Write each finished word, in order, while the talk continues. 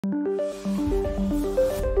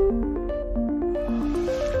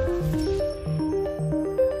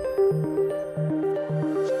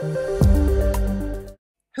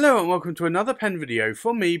Hello and welcome to another pen video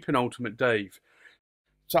from me, Penultimate Dave.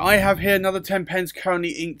 So I have here another 10 pens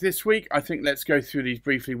currently inked this week. I think let's go through these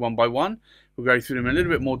briefly one by one. We'll go through them in a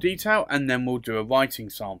little bit more detail and then we'll do a writing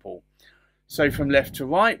sample. So from left to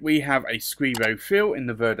right we have a Scribo fill in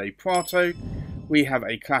the Verde Prato. We have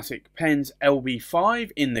a Classic Pens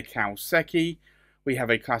LB5 in the Kouseki. We have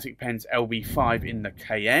a Classic Pens LB5 in the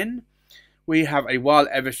Kaen. We have a Wahl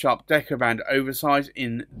Eversharp Decoband Oversize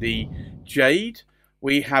in the Jade.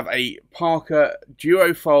 We have a Parker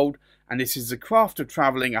Duofold, and this is the Craft of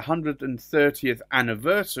Travelling 130th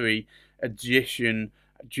Anniversary Edition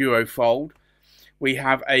Duofold. We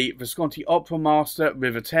have a Visconti Opera Master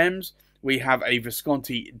River Thames. We have a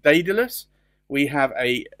Visconti Daedalus. We have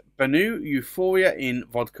a Benu Euphoria in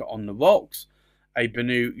Vodka on the Rocks. A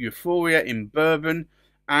Benu Euphoria in Bourbon.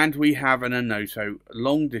 And we have an Onoto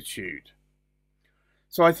Longitude.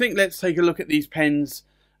 So I think let's take a look at these pens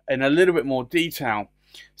in a little bit more detail.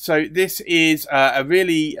 So this is a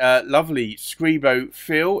really lovely Scribo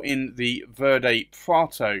fill in the Verde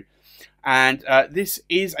Prato, and this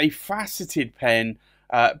is a faceted pen,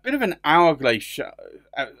 a bit of an hourglass,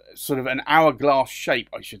 sort of an hourglass shape,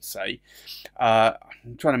 I should say.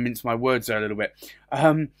 I'm trying to mince my words there a little bit.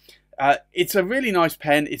 It's a really nice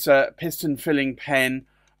pen. It's a piston filling pen.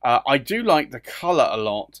 I do like the colour a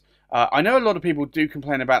lot. I know a lot of people do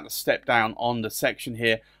complain about the step down on the section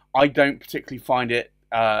here. I don't particularly find it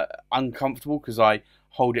uncomfortable because I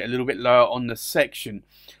hold it a little bit lower on the section.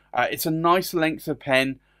 It's a nice length of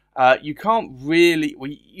pen. You can't really,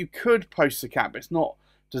 well, you could post the cap, but it's not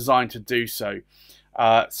designed to do so.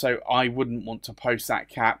 So I wouldn't want to post that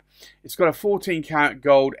cap. It's got a 14 karat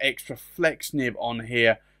gold extra flex nib on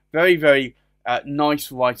here. Very, very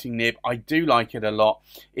nice writing nib. I do like it a lot.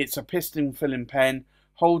 It's a piston filling pen.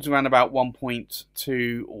 Holds around about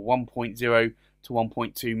 1.2 or 1.0 to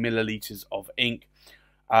 1.2 milliliters of ink.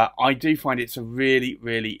 I do find it's a really,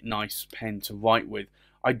 really nice pen to write with.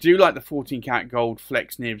 I do like the 14 karat gold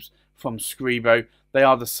flex nibs from Scribo. They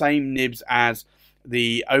are the same nibs as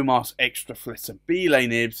the Omas Extra Flexibile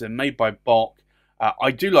nibs. They're made by Bock.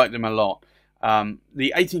 I do like them a lot.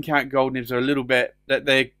 The 18 karat gold nibs are a little bit,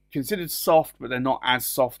 they're considered soft, but they're not as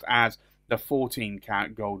soft as the 14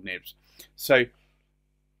 karat gold nibs. So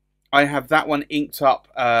I have that one inked up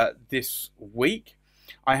this week.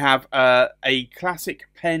 I have a Classic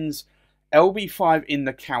Pens LB5 in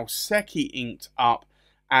the Kouseki inked up,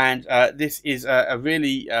 and this is a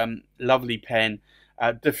really lovely pen.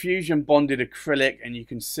 Diffusion bonded acrylic, and you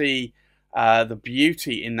can see the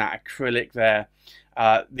beauty in that acrylic there.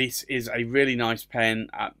 This is a really nice pen.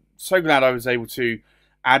 So glad I was able to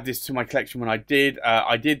add this to my collection when I did.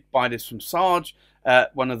 I did buy this from Sarge,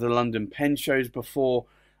 one of the London pen shows before,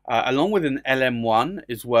 along with an LM1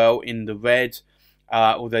 as well in the red.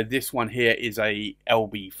 Although this one here is a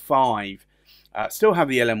LB5. Still have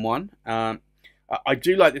the LM1. I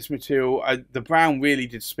do like this material. The brown really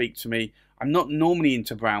did speak to me. I'm not normally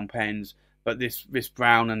into brown pens, but this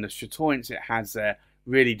brown and the chatoyance it has there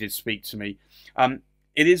really did speak to me.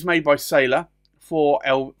 It is made by Sailor for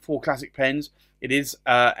Classic Pens. It is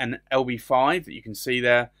an LB5 that you can see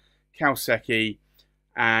there, Kouseki,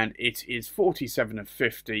 and it is 47 of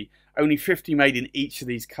 50. Only 50 made in each of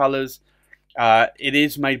these colours. It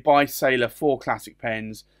is made by Sailor for Classic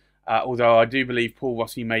Pens, although I do believe Paul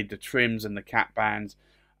Rossi made the trims and the cap bands.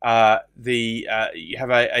 You have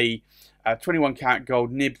a 21 karat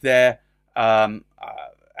gold nib there, and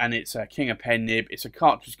it's a King of Pen nib. It's a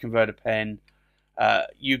cartridge converter pen.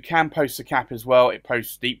 You can post the cap as well. It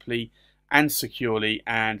posts deeply and securely,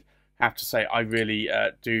 and I have to say I really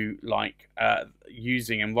do like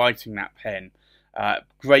using and writing that pen.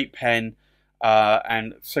 Great pen.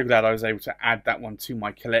 And so glad I was able to add that one to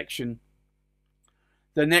my collection.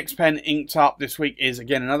 The next pen inked up this week is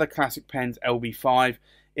again another Classic Pens LB5.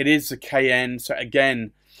 It is the Kaen, so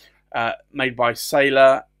again made by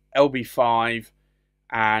Sailor, LB5,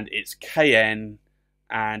 and it's Kaen,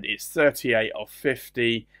 and it's 38 of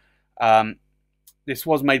 50. This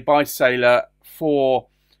was made by Sailor for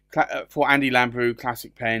Andy Lambrou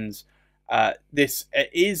Classic Pens. This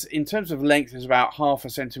is, in terms of length, is about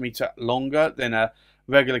 ½ centimetre longer than a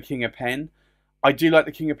regular King of Pen. I do like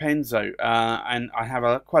the King of Pens though, and I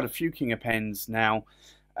have quite a few King of Pens now,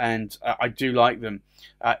 and I do like them.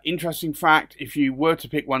 Interesting fact, if you were to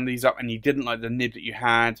pick one of these up and you didn't like the nib that you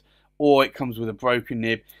had, or it comes with a broken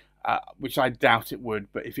nib, which I doubt it would,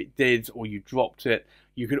 but if it did or you dropped it,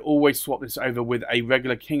 you could always swap this over with a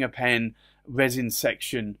regular King of Pen resin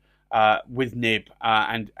section with nib,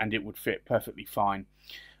 and it would fit perfectly fine.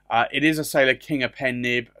 It is a Sailor King of pen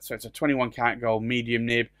nib, so it's a 21 karat gold medium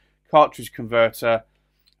nib, cartridge converter.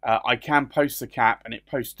 I can post the cap, and it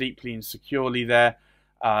posts deeply and securely there.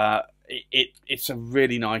 It's a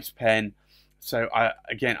really nice pen. So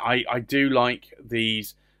again, I do like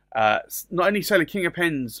these, not only Sailor King of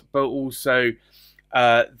pens, but also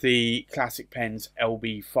the classic pens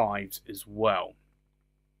LB5s as well.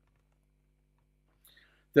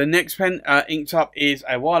 The next pen inked up is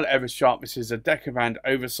a Wahl Eversharp. This is a Decoband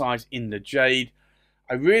Oversize in the Jade.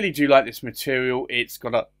 I really do like this material. It's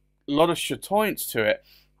got a lot of chatoyance to it.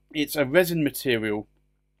 It's a resin material,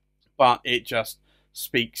 but it just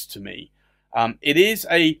speaks to me. It is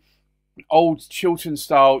a old Chiltern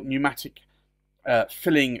style pneumatic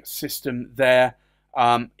filling system there.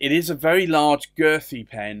 It is a very large girthy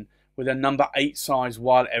pen with a number 8 size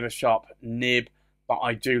Wahl Eversharp nib, but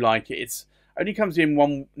I do like it. It's only comes in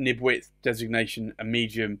one nib width designation, a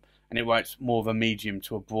medium, and it writes more of a medium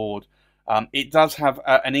to a broad. It does have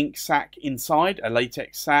an ink sac inside, a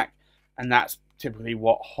latex sac, and that's typically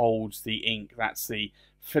what holds the ink. That's the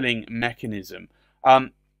filling mechanism.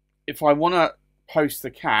 If I want to post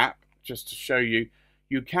the cap, just to show you,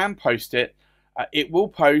 you can post it. It will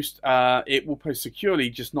post securely,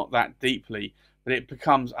 just not that deeply, but it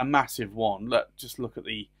becomes a massive one. Just look at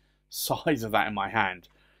the size of that in my hand.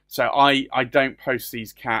 So I don't post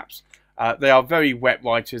these caps. They are very wet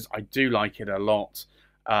writers. I do like it a lot.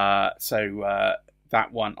 So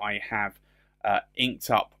that one I have inked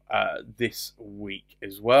up this week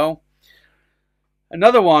as well.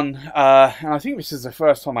 Another one, and I think this is the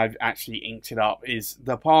first time I've actually inked it up, is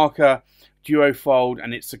the Parker Duofold,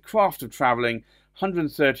 and it's the Craft of Traveling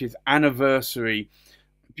 130th anniversary.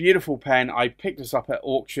 Beautiful pen. I picked this up at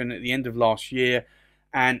auction at the end of last year,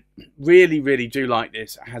 and really, really do like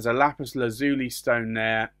this. It has a lapis lazuli stone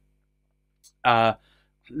there.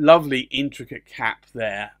 Lovely intricate cap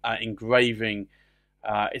there, engraving.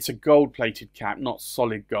 It's a gold-plated cap, not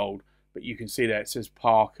solid gold, but you can see there it says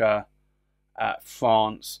Parker,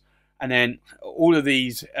 France. And then all of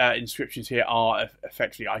these inscriptions here are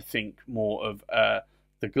effectively, I think, more of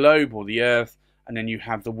the globe or the earth. And then you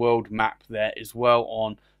have the world map there as well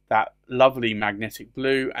on that lovely magnetic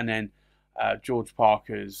blue. And then George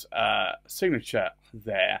Parker's signature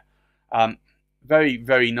there. Very,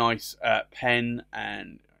 very nice pen,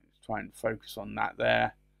 and try and focus on that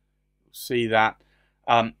there. See that.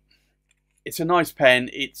 It's a nice pen.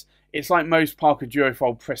 It's like most Parker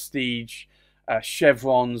Duofold Prestige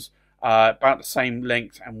chevrons, about the same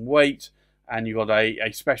length and weight, and you've got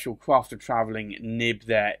a special Craft of Traveling nib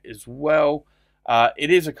there as well. It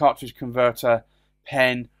is a cartridge converter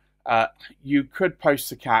pen. You could post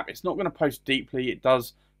the cap. It's not going to post deeply. It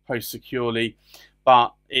does post securely,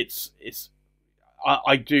 but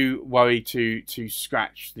I do worry to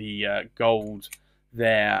scratch the gold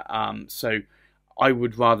there. So I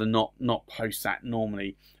would rather not post that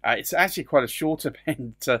normally. It's actually quite a shorter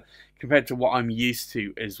pen compared to what I'm used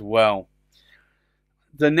to as well.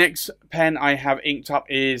 The next pen I have inked up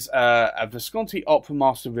is a Visconti Opera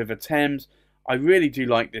Master River Thames. I really do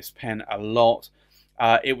like this pen a lot.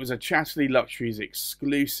 It was a Chatterley Luxuries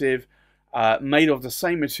exclusive, made of the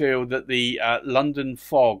same material that the London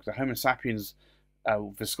Fog, the Homo sapiens,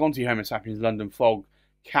 Visconti Homo sapiens London Fog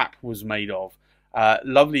cap was made of.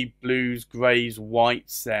 Lovely blues, greys,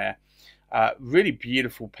 whites there. Really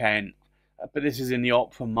beautiful pen. But this is in the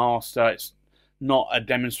Opera Master. It's not a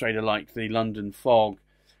demonstrator like the London Fog.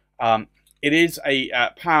 It is a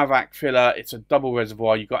Powervac filler. It's a double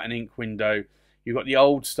reservoir. You've got an ink window. You've got the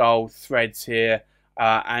old style threads here.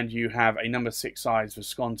 And you have a number 6 size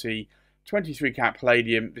Visconti 23 karat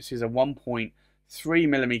palladium. This is a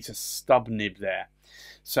 1.3mm stub nib there.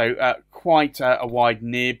 So quite a wide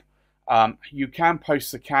nib. You can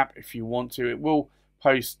post the cap if you want to. It will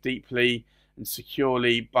post deeply and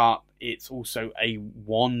securely, but it's also a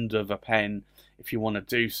wand of a pen if you want to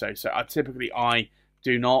do so. So typically I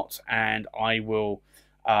do not, and I will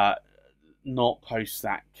not post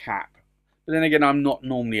that cap. But then again, I'm not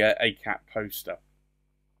normally a cap poster.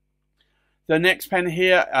 The next pen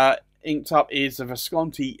here inked up is the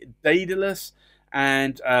Visconti Daedalus,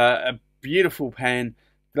 and a beautiful pen.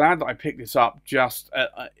 Glad that I picked this up just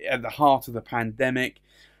at the heart of the pandemic.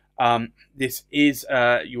 This is,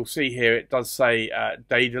 you'll see here, it does say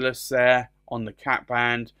Daedalus there on the cap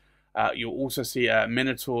band. You'll also see a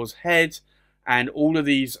Minotaur's head, and all of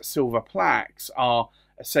these silver plaques are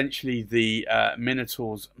essentially the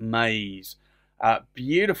Minotaur's maze.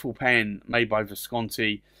 Beautiful pen made by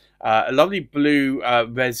Visconti. A lovely blue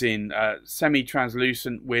resin,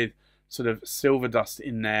 semi-translucent with sort of silver dust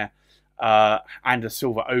in there. and a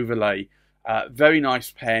silver overlay. Very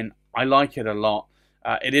nice pen. I like it a lot.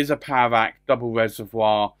 It is a Powervac double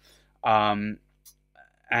reservoir, and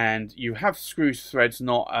you have screw threads,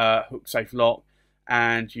 not a hook safe lock,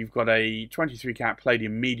 and you've got a 23 cat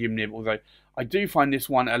palladium medium nib, although I do find this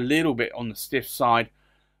one a little bit on the stiff side.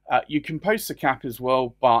 You can post the cap as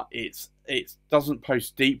well, but it doesn't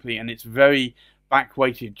post deeply, and it's very back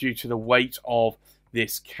weighted due to the weight of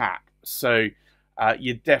this cap. So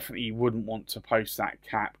you definitely wouldn't want to post that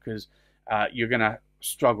cap, because you're going to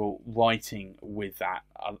struggle writing with that,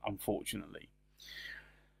 unfortunately.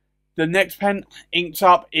 The next pen inked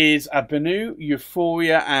up is a Benu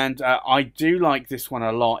Euphoria, and I do like this one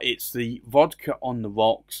a lot. It's the Vodka on the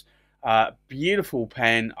Rocks. Beautiful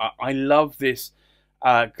pen. I love this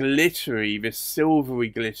glittery, this silvery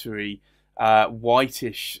glittery,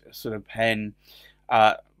 whitish sort of pen.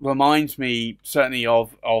 Reminds me certainly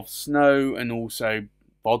of snow and also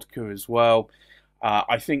vodka as well.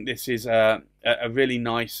 I think this is a really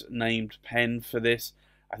nice named pen for this.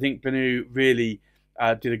 I think Benu really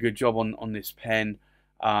did a good job on this pen.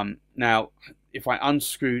 Now, if I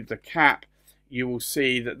unscrew the cap, you will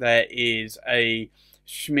see that there is a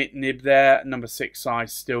Schmidt nib there, number 6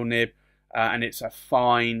 size steel nib, and it's a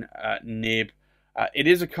fine nib. It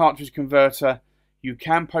is a cartridge converter. You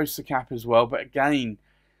can post the cap as well, but again,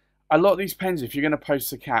 a lot of these pens, if you're going to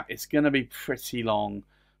post the cap, it's going to be pretty long.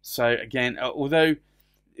 So again, although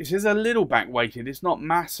this is a little back weighted, it's not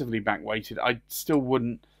massively back weighted, I still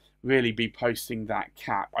wouldn't really be posting that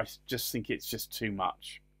cap. I just think it's just too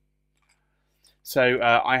much. So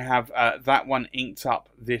I have that one inked up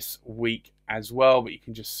this week as well, but you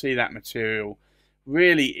can just see that material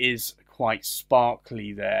really is quite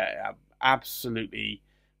sparkly there, absolutely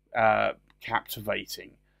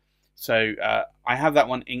captivating. So I have that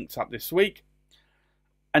one inked up this week.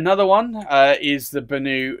 Another one is the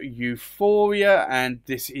Benu Euphoria, and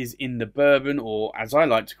this is in the bourbon, or as I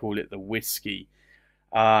like to call it, the whiskey.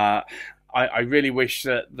 I really wish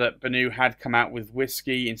that Benu had come out with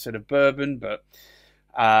whiskey instead of bourbon, but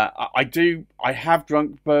I have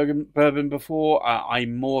drunk bourbon before.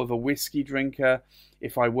 I'm more of a whiskey drinker.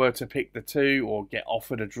 If I were to pick the two or get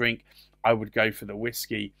offered a drink, I would go for the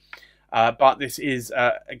whiskey. But this is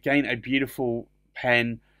again a beautiful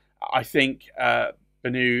pen. I think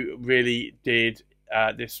Benu really did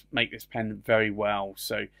make this pen very well.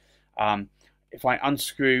 So if I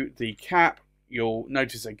unscrew the cap, you'll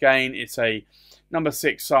notice again it's a number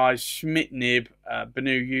 6 size Schmidt nib.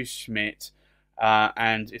 Benu used Schmidt,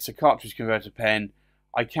 and it's a cartridge converter pen.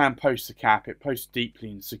 I can post the cap. It posts deeply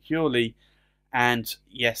and securely, and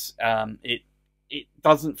yes, it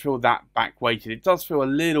doesn't feel that back weighted. It does feel a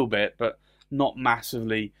little bit, but not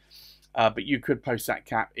massively. But you could post that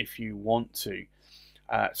cap if you want to.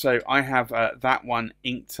 So I have that one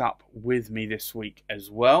inked up with me this week as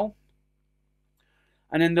well.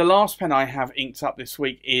 And then the last pen I have inked up this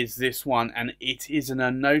week is this one, and it is an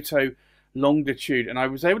Onoto Longitude. And I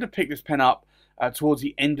was able to pick this pen up towards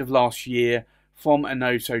the end of last year from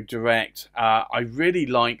Onoto Direct. I really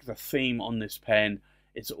like the theme on this pen.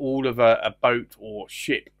 It's all of a boat or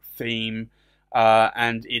ship theme,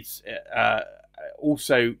 and it's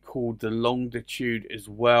also called the Longitude as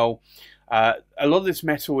well. A lot of this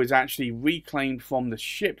metal is actually reclaimed from the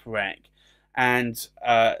shipwreck, and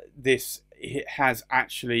this has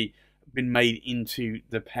actually been made into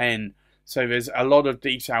the pen. So there's a lot of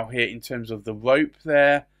detail here in terms of the rope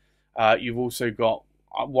there. You've also got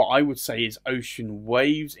what I would say is ocean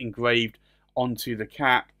waves engraved onto the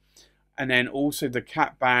cap. And then also the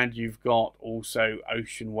cap band, you've got also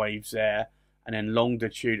ocean waves there, and then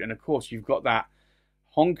longitude, and of course you've got that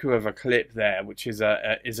honker of a clip there, which is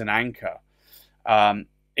an anchor.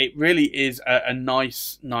 It really is a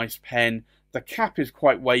nice pen. The cap is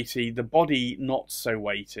quite weighty, the body not so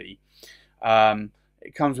weighty.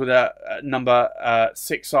 It comes with a number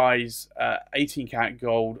 6 size 18 karat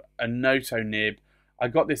gold Onoto nib. I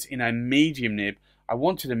got this in a medium nib. I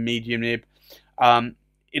wanted a medium nib.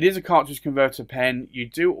 It is a cartridge converter pen. You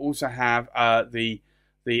do also have the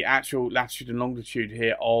actual latitude and longitude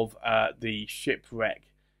here of the shipwreck.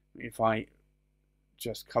 If I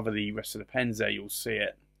just cover the rest of the pens there, you'll see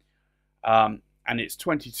it. And it's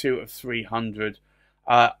 22 of 300.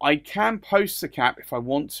 I can post the cap if I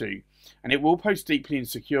want to, and it will post deeply and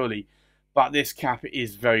securely, but this cap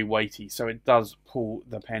is very weighty, so it does pull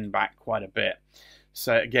the pen back quite a bit.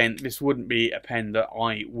 So again, this wouldn't be a pen that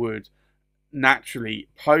I would naturally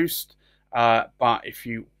post, but if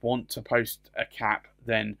you want to post a cap,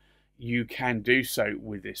 then you can do so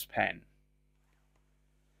with this pen.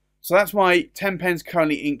 So that's my 10 pens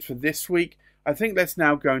currently inked for this week. I think let's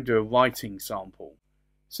now go and do a writing sample.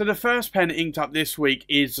 So the first pen inked up this week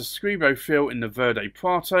is the Scribo fill in the Verde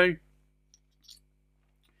Prato.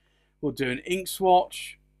 We'll do an ink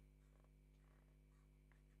swatch.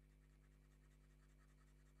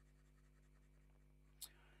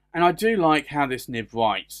 And I do like how this nib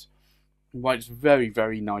writes. It writes very,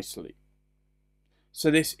 very nicely.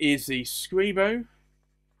 So this is the Scribo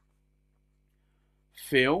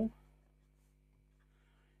fill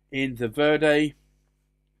in the Verde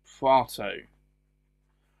Prato.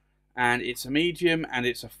 And it's a medium and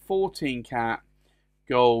it's a 14 cat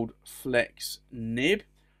gold flex nib.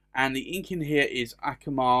 And the ink in here is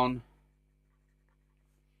Ackerman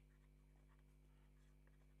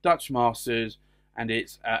Dutch Masters, and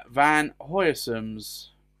it's Van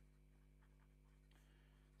Hoyersome's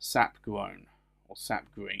Sap Grown or Sap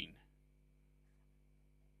Green.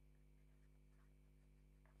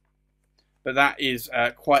 But that is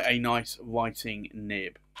quite a nice writing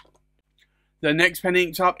nib. The next pen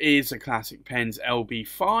inked up is the Classic Pens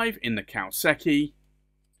LB5 in the Kouseki.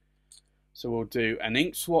 So we'll do an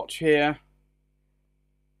ink swatch here.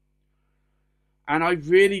 And I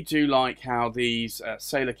really do like how these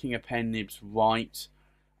Sailor King of Pen nibs write.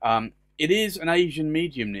 It is an Asian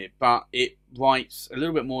medium nib, but it writes a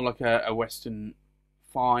little bit more like a Western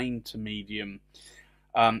fine to medium.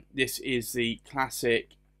 This is the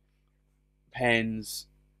Classic Pens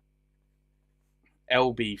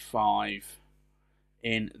LB5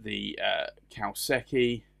 in the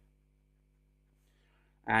Kouseki,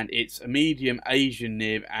 and it's a medium Asian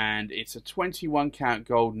nib, and it's a 21 karat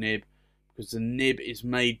gold nib because the nib is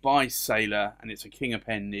made by Sailor and it's a King of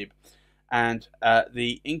Pen nib. And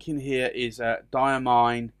the ink in here is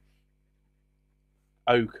Diamine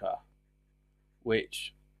Ochre,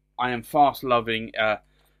 which I am fast loving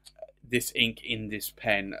this ink in this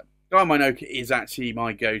pen. Diamine Ochre is actually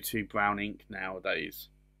my go-to brown ink nowadays.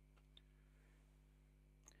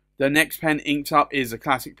 The next pen inked up is the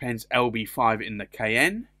Classic Pens LB5 in the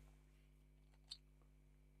Kaen.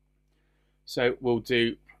 So we'll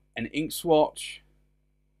do an ink swatch.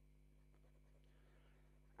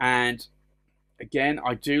 And again,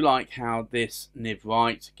 I do like how this nib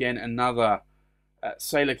writes. Again, another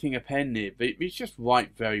Sailor King of Pen nib. It's just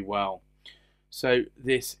write very well. So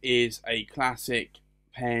this is a Classic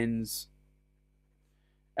Pens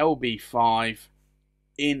LB5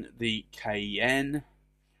 in the Kaen.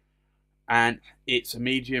 And it's a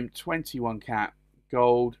medium 21 cat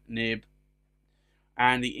gold nib.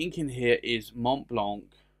 And the ink in here is Mont Blanc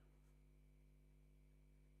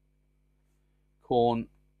Corn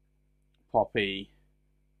Poppy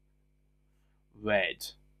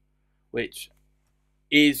Red, which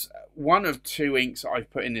is one of two inks that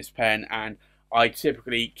I've put in this pen, and I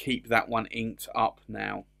typically keep that one inked up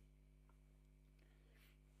now.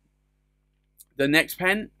 The next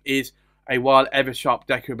pen is a Wahl Eversharp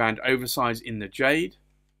Decoband Oversize in the Jade.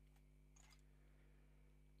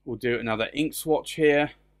 We'll do another ink swatch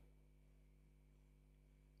here.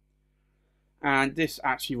 And this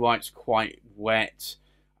actually writes quite wet.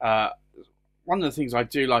 One of the things I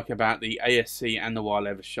do like about the ASC and the Wahl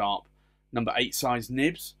Eversharp number 8 size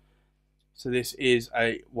nibs. So this is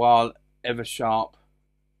a Wahl Eversharp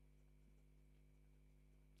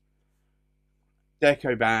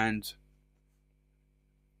Decoband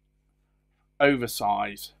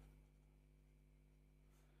Oversize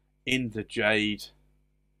in the Jade,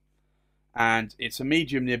 and it's a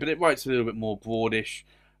medium nib, but it writes a little bit more broadish,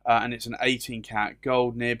 and it's an 18 karat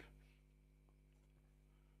gold nib.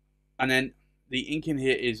 And then the ink in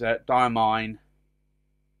here is Diamine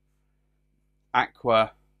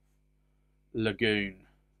Aqua Lagoon,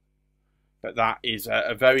 but that is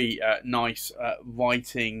a very nice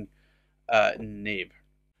writing nib.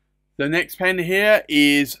 The next pen here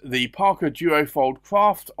is the Parker Duofold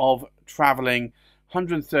Craft of Travelling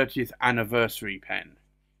 130th Anniversary pen.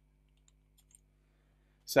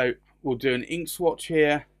 So we'll do an ink swatch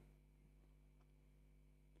here.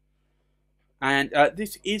 And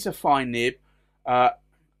this is a fine nib. I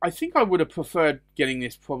think I would have preferred getting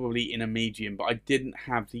this probably in a medium, but I didn't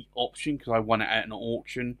have the option because I won it at an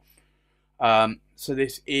auction. So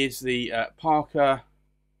this is the Parker,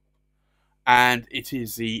 and it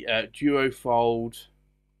is the Duofold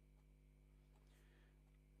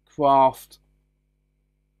Craft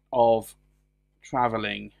of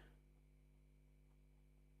Travelling,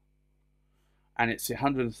 and it's the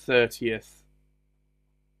 130th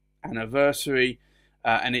anniversary,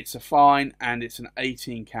 and it's a fine, and it's an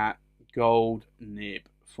 18 cat gold nib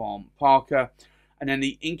from Parker. And then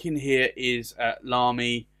the ink in here is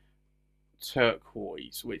Lamy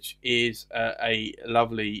Turquoise, which is a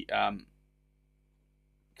lovely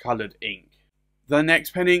coloured ink. The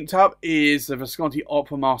next pen inked up is the Visconti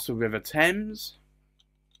Opera Master River Thames.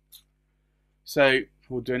 So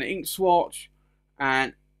we'll do an ink swatch,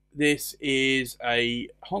 and this is a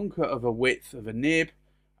honker of a width of a nib.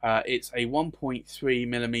 It's a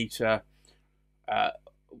 1.3mm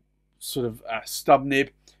sort of stub nib.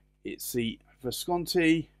 It's the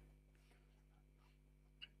Visconti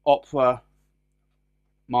Opera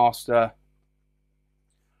Master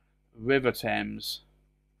River Thames,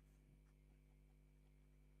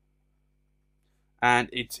 and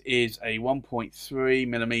it is a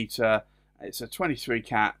 1.3mm. It's a 23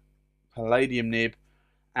 cat palladium nib,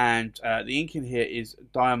 and the ink in here is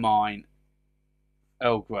Diamine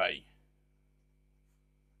Earl Grey.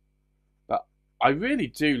 But I really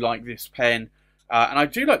do like this pen, and I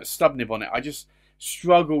do like the stub nib on it. I just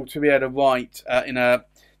struggle to be able to write in a.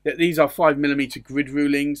 These are 5mm grid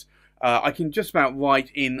rulings. I can just about write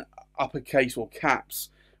in uppercase or caps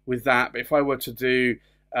with that, but if I were to do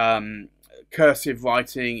cursive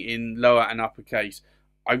writing in lower and uppercase,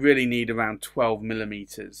 I really need around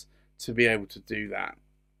 12mm to be able to do that.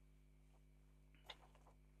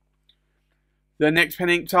 The next pen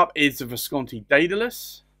inked up is the Visconti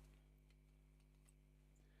Daedalus.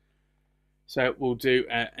 So we'll do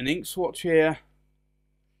an ink swatch here.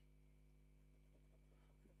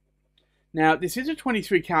 Now, this is a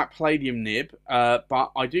 23 cat palladium nib,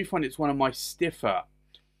 but I do find it's one of my stiffer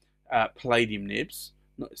palladium nibs.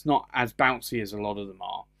 It's not as bouncy as a lot of them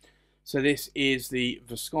are. So this is the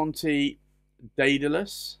Visconti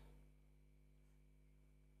Daedalus,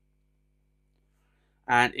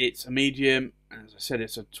 and it's a medium. As I said,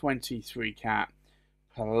 it's a 23 cat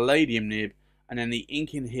palladium nib, and then the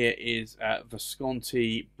ink in here is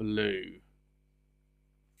Visconti Blue.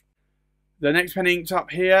 The next pen inked up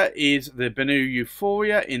here is the Benu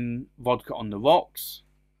Euphoria in Vodka on the Rocks.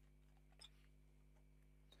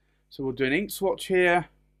 So we'll do an ink swatch here.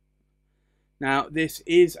 Now this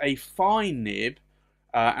is a fine nib,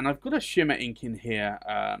 and I've got a shimmer ink in here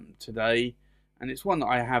today, and it's one that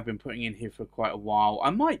I have been putting in here for quite a while. I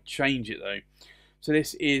might change it though. So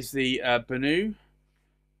this is the Benu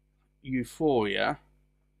Euphoria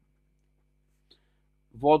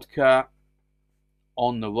Vodka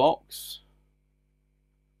on the Rocks.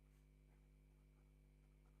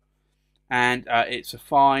 And it's a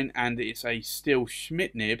fine, and it's a steel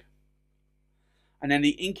Schmidt nib. And then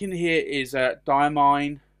the ink in here is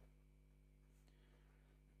Diamine,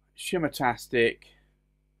 Shimmertastic,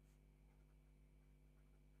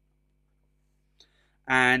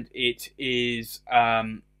 and it is,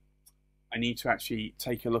 I need to actually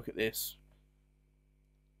take a look at this.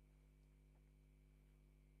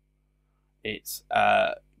 It's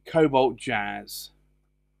Cobalt Jazz.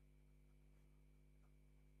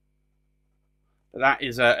 That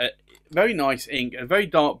is a very nice ink, a very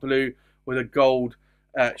dark blue with a gold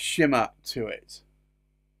shimmer to it.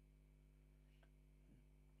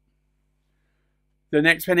 The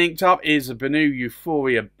next pen inked up is a Benu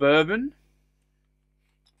Euphoria Bourbon.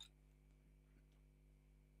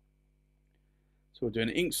 So we'll do an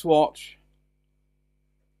ink swatch.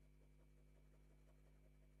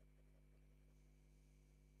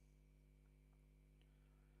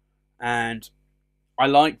 And I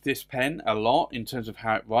like this pen a lot in terms of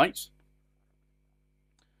how it writes.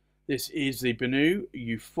 This is the Benu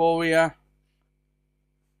Euphoria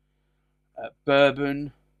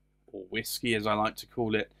Bourbon, or whiskey as I like to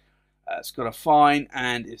call it. It's got a fine,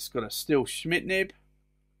 and it's got a steel Schmidt nib.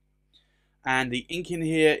 And the ink in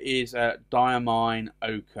here is Diamine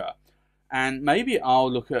Ochre. And maybe I'll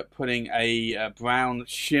look at putting a brown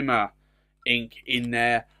shimmer ink in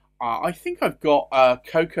there. I think I've got a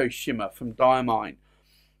Cocoa Shimmer from Diamine,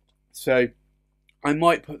 so I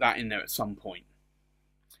might put that in there at some point.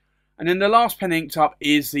 And then the last pen inked up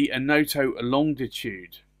is the Onoto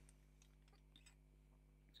Longitude.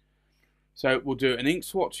 So we'll do an ink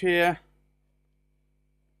swatch here.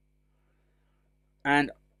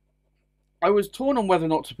 And I was torn on whether or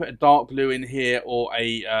not to put a dark blue in here or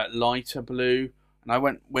a lighter blue. And I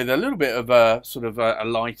went with a little bit of a sort of a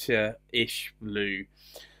lighter-ish blue.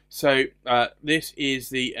 So this is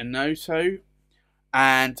the Onoto,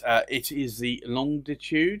 and it is the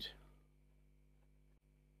Longitude.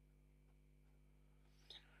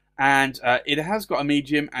 And it has got a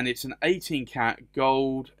medium, and it's an 18 cat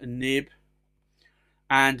gold nib.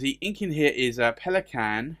 And the ink in here is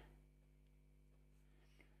Pelican,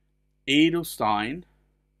 Edelstein,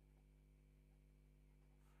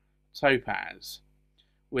 Topaz,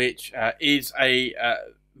 which is a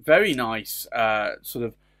very nice sort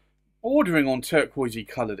of bordering on turquoisey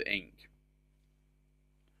coloured ink.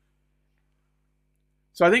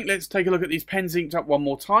 So I think let's take a look at these pens inked up one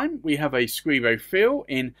more time. We have a Scribo Feel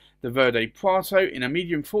in the Verde Prato in a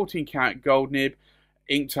medium 14 karat gold nib,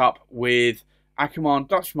 inked up with Ackerman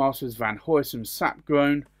Dutch Masters Van Huysum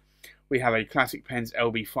Sapgrown. We have a Classic Pens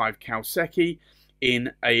LB5 Kouseki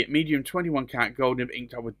in a medium 21 karat gold nib,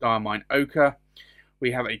 inked up with Diamine Ochre.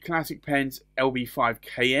 We have a Classic Pens LB5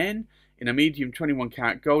 Kaen in a medium 21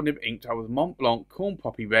 karat gold nib, inked up with Mont Blanc Corn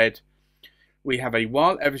Poppy Red. We have a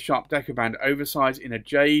Wahl Eversharp Decoband Oversize in a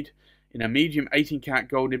Jade in a medium 18 karat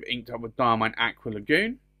gold nib, inked up with Diamine Aqua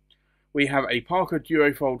Lagoon. We have a Parker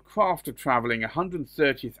Duofold Craft of Travelling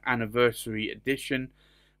 130th Anniversary Edition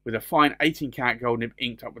with a fine 18 karat gold nib,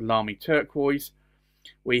 inked up with Lamy Turquoise.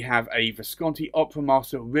 We have a Visconti Opera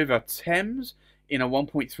Master River Thames in a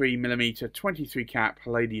 1.3mm 23 karat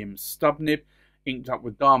Palladium stub nib, inked up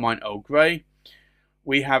with Diamine Earl Grey.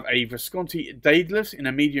 We have a Visconti Daedalus in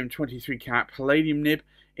a medium 23 karat Palladium nib,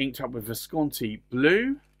 inked up with Visconti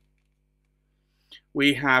Blue.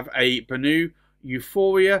 We have a Benu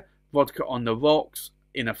Euphoria Vodka on the Rocks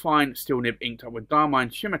in a fine steel nib, inked up with Diamine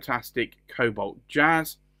Shimmertastic Cobalt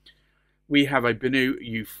Jazz. We have a Benu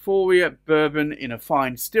Euphoria Bourbon in a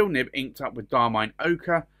fine steel nib, inked up with Diamine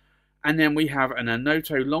Ochre. And then we have an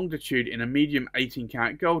Onoto Longitude in a medium 18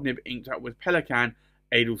 karat gold nib, inked up with Pelican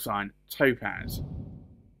Edelstein Topaz.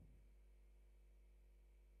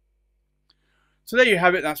 So there you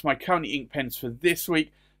have it. That's my currently inked pens for this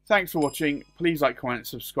week. Thanks for watching. Please like, comment,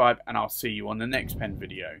 subscribe, and I'll see you on the next pen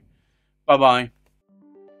video. Bye bye.